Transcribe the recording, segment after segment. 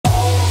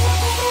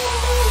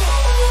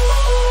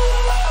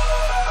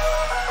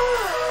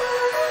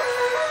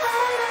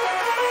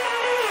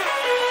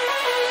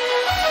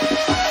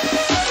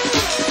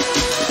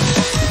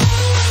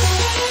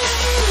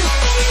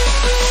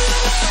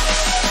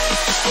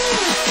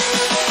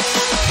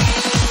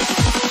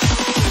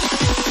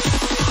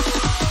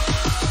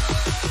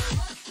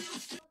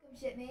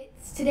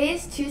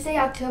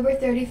Wednesday, October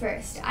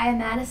 31st. I am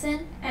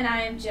Madison. And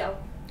I am Jill.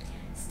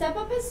 Step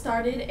Up has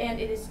started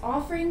and it is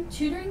offering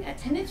tutoring,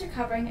 attendance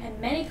recovering, and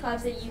many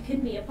clubs that you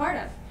can be a part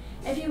of.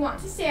 If you want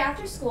to stay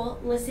after school,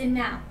 listen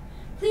now.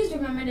 Please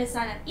remember to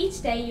sign up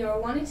each day you are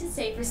wanting to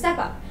stay for Step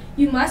Up.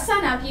 You must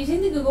sign up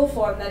using the Google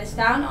form that is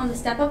found on the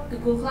Step Up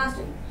Google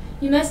Classroom.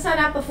 You must sign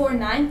up before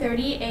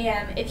 9:30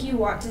 a.m. if you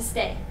want to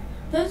stay.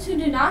 Those who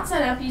do not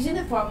sign up using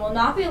the form will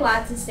not be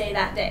allowed to stay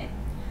that day.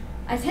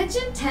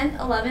 Attention 10th,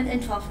 11th,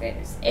 and 12th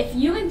graders. If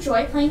you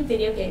enjoy playing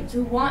video games,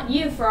 we want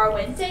you for our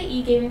Wednesday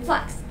e-gaming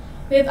flex.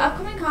 We have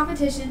upcoming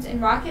competitions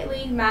in Rocket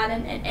League,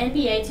 Madden, and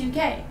NBA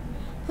 2K.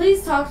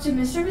 Please talk to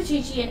Mr.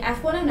 Bacici in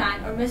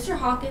F109 or Mr.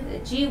 Hawkins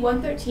at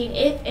G113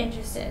 if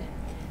interested.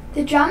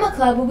 The Drama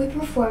Club will be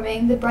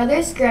performing the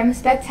Brothers Grimm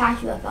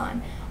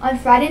Spectaculathon on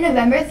Friday,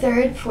 November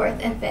 3rd, 4th,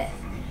 and 5th.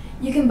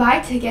 You can buy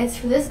tickets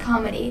for this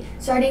comedy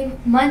starting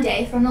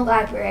Monday from the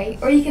library,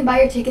 or you can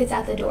buy your tickets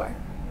at the door.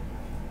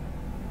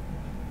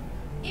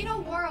 In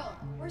a world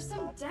where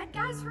some dead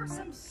guys wrote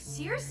some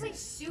seriously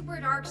super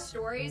dark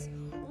stories,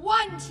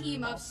 one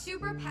team of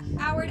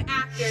super-powered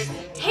actors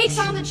takes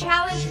on the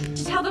challenge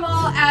to tell them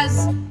all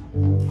as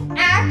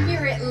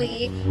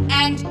accurately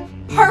and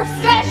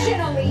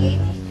professionally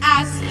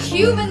as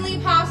humanly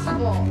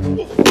possible.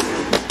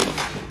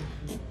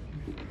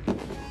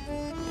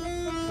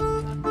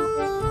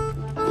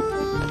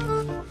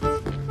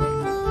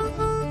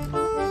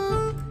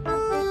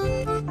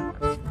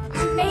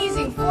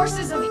 Amazing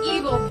forces of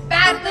evil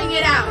battling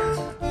it out.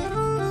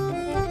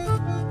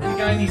 And the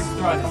guy needs to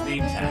throw out his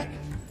name tag.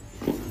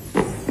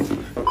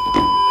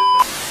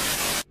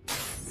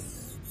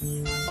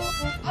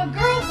 A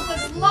girl who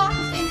was locked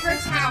in her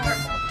tower.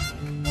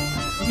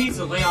 Who needs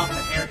to lay off the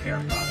hair care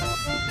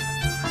products?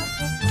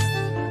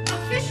 A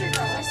fisher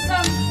girl with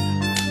some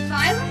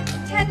violent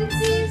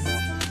tendencies.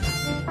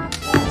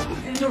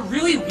 And a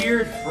really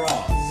weird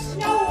frog.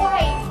 Snow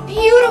White,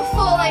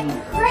 beautiful and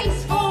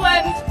graceful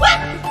and what?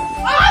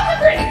 Oh, I'm the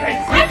pretty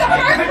princess! I'm the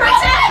bird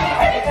princess!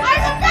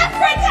 I'm the best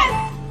princess!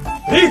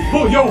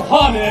 Faithful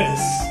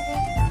Johannes!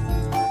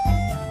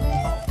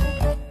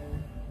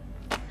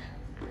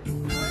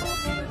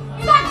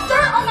 You got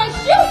dirt on my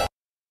shoe!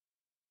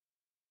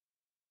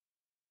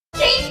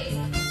 Jeez!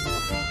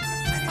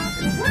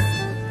 We're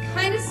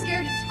kind of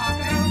scared to talk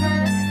about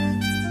her.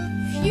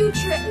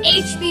 Future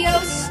HBO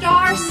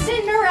star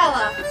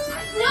Cinderella.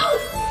 No!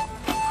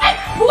 I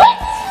quit!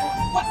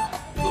 What?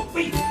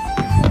 Wait!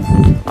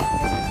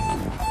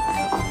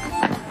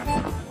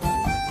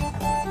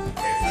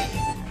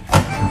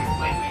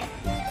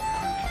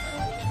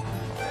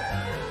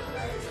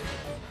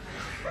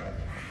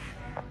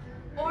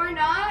 Or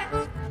not.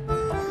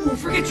 Ooh,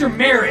 forget your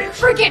marriage!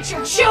 Forget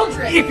your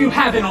children! If you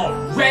haven't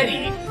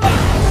already!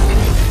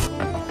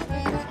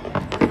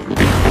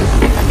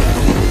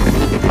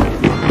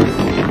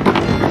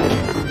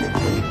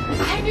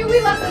 I knew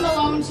we left them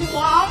alone too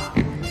long.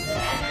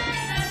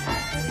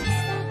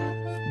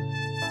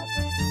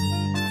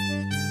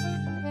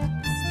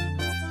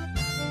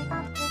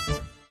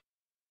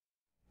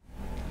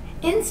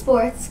 In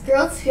sports,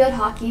 girls field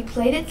hockey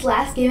played its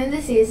last game of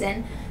the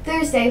season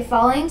Thursday,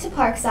 falling to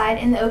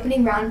Parkside in the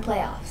opening round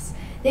playoffs.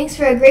 Thanks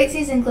for a great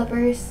season,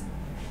 Clippers.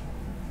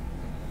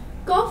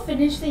 Golf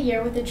finished the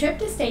year with a trip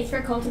to States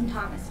for Colton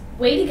Thomas.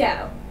 Way to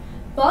go!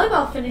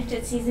 Volleyball finished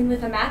its season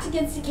with a match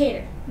against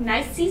Decatur.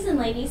 Nice season,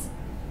 ladies.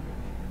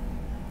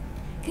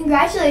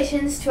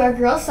 Congratulations to our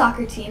girls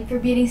soccer team for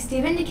beating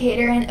Stephen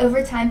Decatur in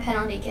overtime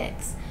penalty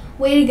kicks.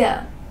 Way to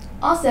go!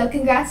 Also,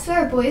 congrats to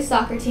our boys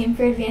soccer team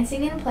for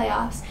advancing in the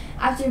playoffs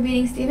after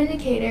beating Stephen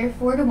Decatur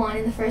 4-1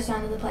 in the first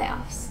round of the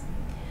playoffs.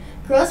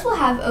 Girls will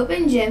have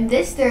open gym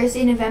this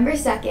Thursday, November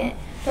 2nd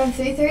from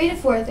 3:30 to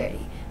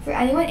 4:30 for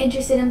anyone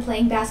interested in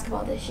playing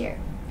basketball this year.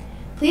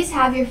 Please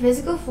have your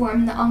physical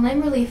form and the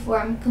online relief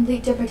form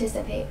complete to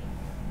participate.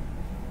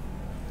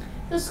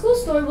 The school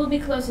store will be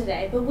closed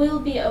today, but will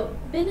be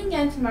open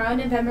again tomorrow,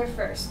 November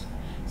 1st.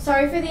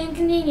 Sorry for the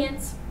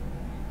inconvenience.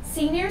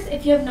 Seniors,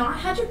 if you have not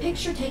had your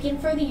picture taken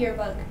for the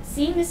yearbook,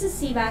 see Mrs.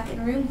 Seaback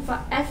in room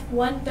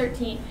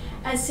F113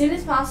 as soon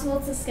as possible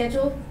to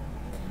schedule.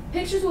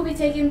 Pictures will be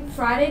taken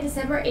Friday,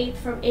 December 8th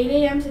from 8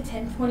 a.m. to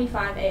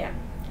 10:25 a.m.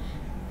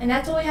 And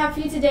that's all we have for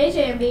you today,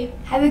 JMB.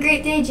 Have a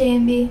great day,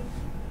 JMB.